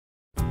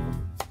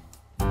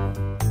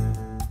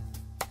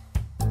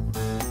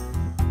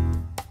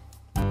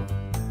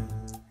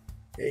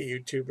Hey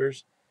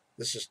YouTubers,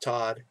 this is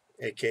Todd,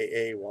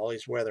 aka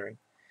Wally's Weathering,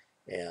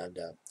 and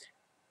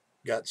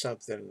got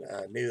something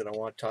new that I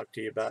want to talk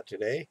to you about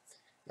today.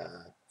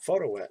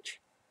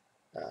 Photo-Etch.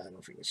 I don't know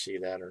if you can see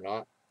that or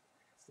not.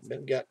 I've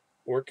been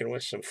working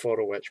with some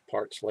Photo-Etch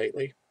parts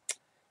lately,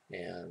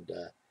 and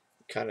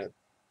kind of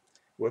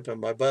whipping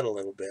my butt a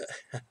little bit.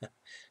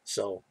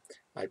 So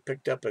I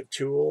picked up a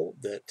tool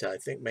that I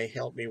think may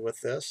help me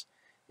with this,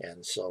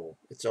 and so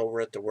it's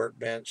over at the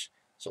workbench.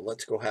 So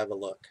let's go have a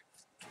look.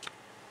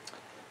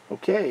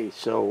 Okay,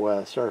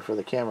 so sorry for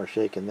the camera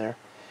shaking there.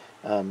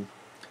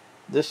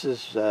 This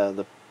is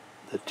the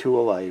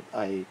tool I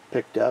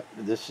picked up.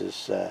 This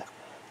is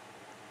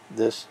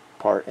this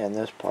part, and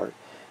this part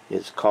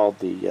is called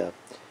the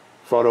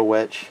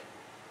Photo-Etch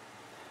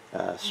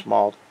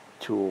small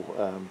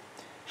tool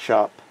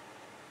shop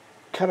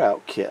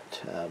cutout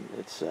kit.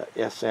 It's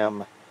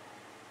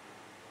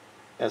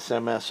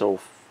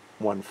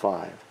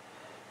SMS015.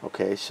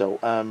 Okay, so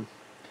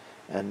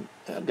and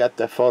I got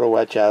the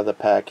Photo-Etch out of the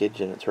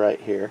package, and it's right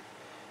here.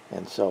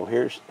 And so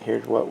here's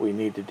what we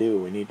need to do.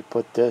 We need to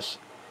put this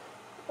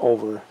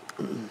over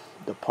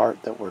the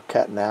part that we're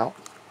cutting out,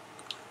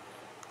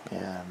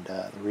 and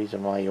the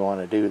reason why you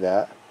want to do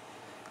that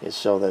is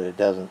so that it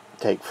doesn't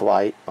take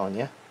flight on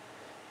you.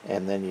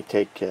 And then you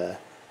take and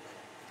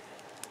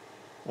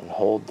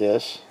hold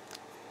this,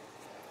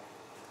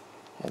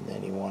 and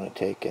then you want to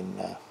take and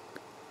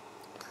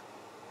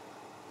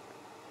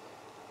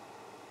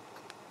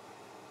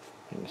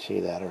you can see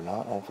that or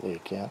not, hopefully you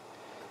can,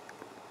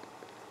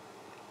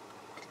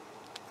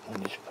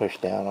 and just push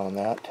down on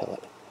that till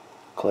it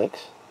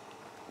clicks.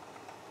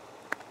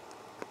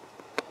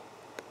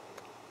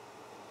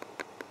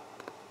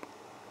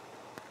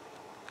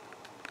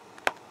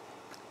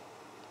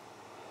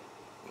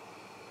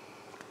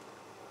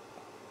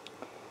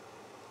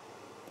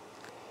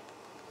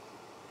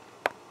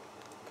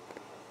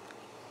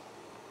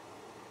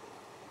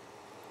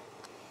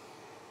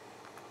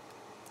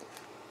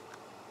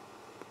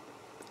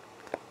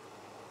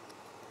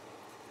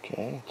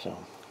 Okay, so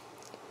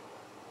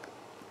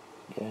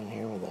get in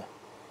here with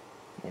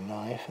your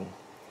knife and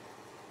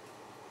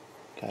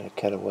kind of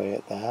cut away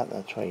at that.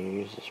 That's why you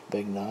use this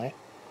big knife.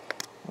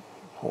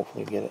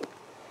 Hopefully get it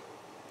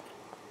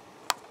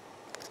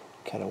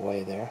cut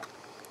away there.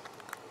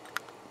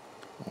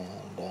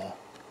 And I'm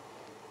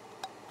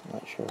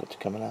not sure what's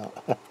coming out.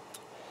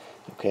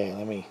 Okay,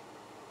 let me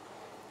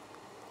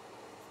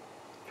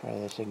try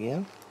this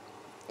again.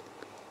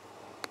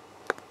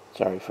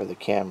 Sorry for the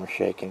camera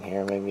shaking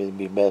here. Maybe it'd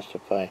be best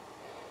if I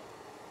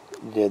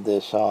did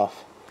this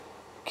off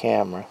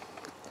camera,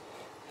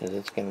 because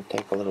it's going to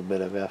take a little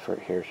bit of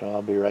effort here, so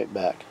I'll be right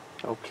back.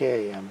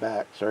 Okay, I'm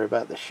back. Sorry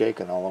about the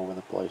shaking all over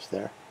the place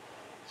there.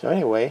 So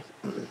anyway,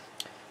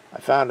 I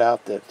found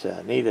out that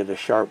I needed a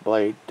sharp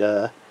blade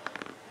in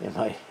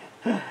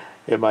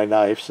my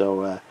knife,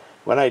 so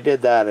when I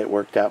did that, it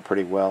worked out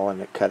pretty well,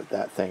 and it cut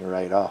that thing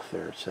right off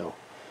there. So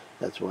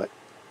that's what,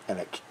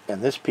 and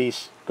this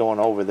piece going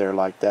over there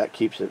like that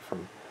keeps it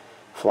from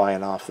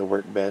flying off the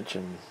workbench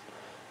and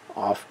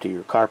off to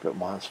your carpet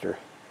monster.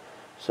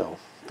 So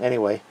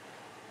anyway,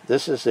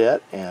 this is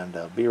it, and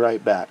be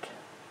right back.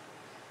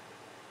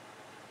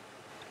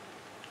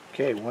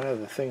 Okay, one of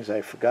the things I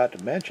forgot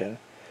to mention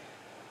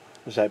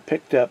was I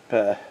picked up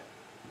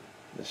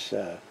this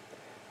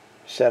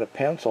set of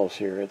pencils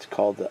here. It's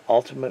called the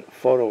Ultimate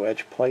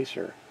Photo-Etch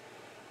Placer,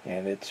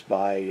 and it's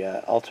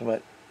by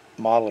Ultimate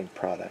Modeling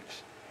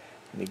Products.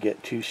 And you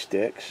get 2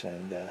 sticks,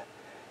 and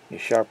you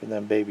sharpen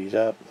them babies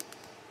up.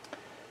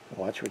 And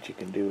watch what you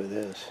can do with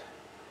this.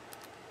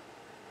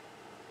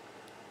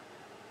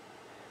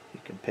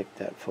 You can pick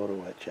that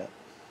Photo-Etch up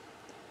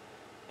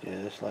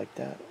just like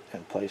that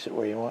and place it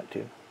where you want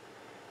to.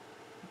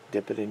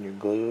 Dip it in your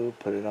glue,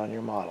 put it on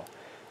your model.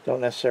 Don't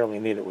necessarily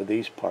need it with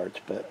these parts,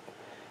 but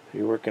if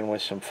you're working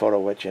with some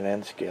Photo-Etch and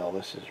N scale,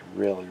 this is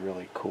really,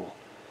 really cool.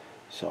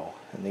 So,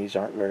 and these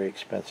aren't very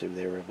expensive.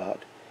 They were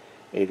about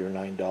 $8 or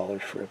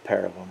 $9 for a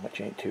pair of them,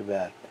 which ain't too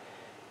bad.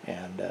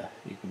 And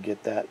you can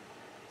get that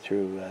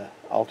through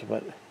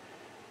Ultimate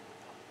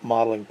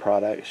Modeling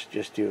Products.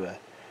 Just do a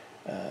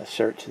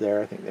search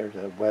there. I think there's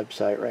a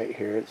website right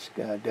here. It's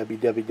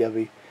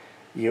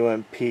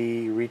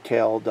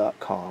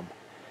www.umpretail.com,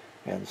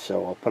 and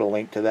so I'll put a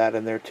link to that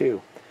in there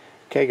too.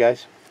 Okay,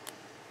 guys.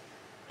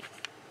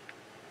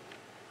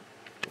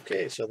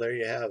 Okay, so there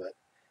you have it.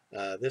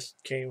 This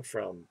came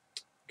from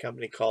a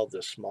company called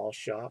The Small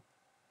Shop,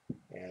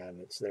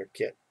 and it's their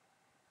kit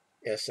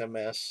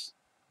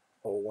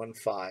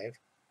SMS015,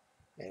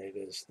 and it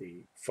is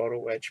the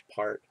Photo-Etch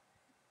part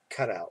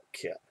cutout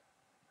kit.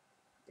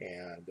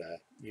 And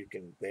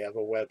they have a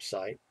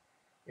website.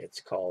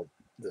 It's called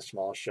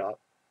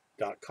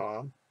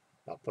thesmallshop.com.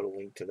 I'll put a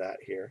link to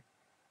that here.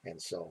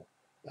 And so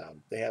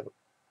they have a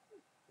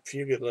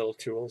few good little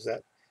tools.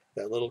 That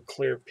little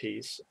clear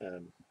piece,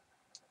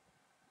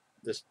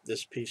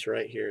 this piece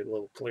right here, the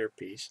little clear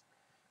piece,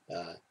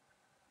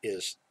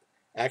 is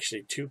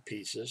actually 2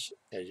 pieces,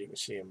 as you can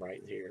see them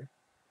right here,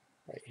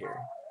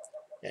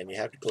 and you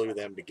have to glue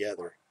them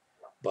together.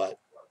 But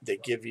they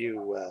give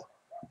you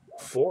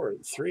 3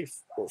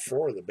 or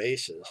 4 of the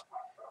bases.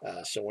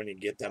 So when you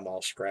get them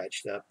all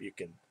scratched up, you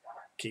can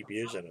keep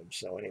using them.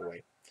 So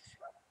anyway,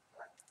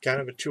 kind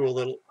of a cool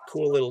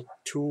little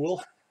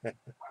tool,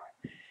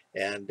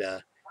 and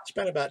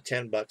spent about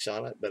 $10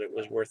 on it, but it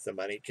was worth the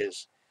money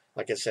because,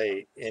 like I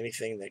say,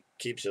 anything that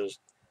keeps those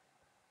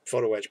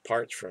Photo-Etch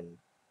parts from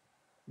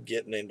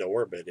getting into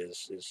orbit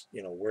is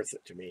worth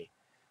it to me.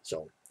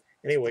 So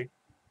anyway,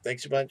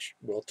 thanks a bunch.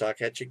 We'll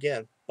talk at you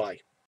again. Bye.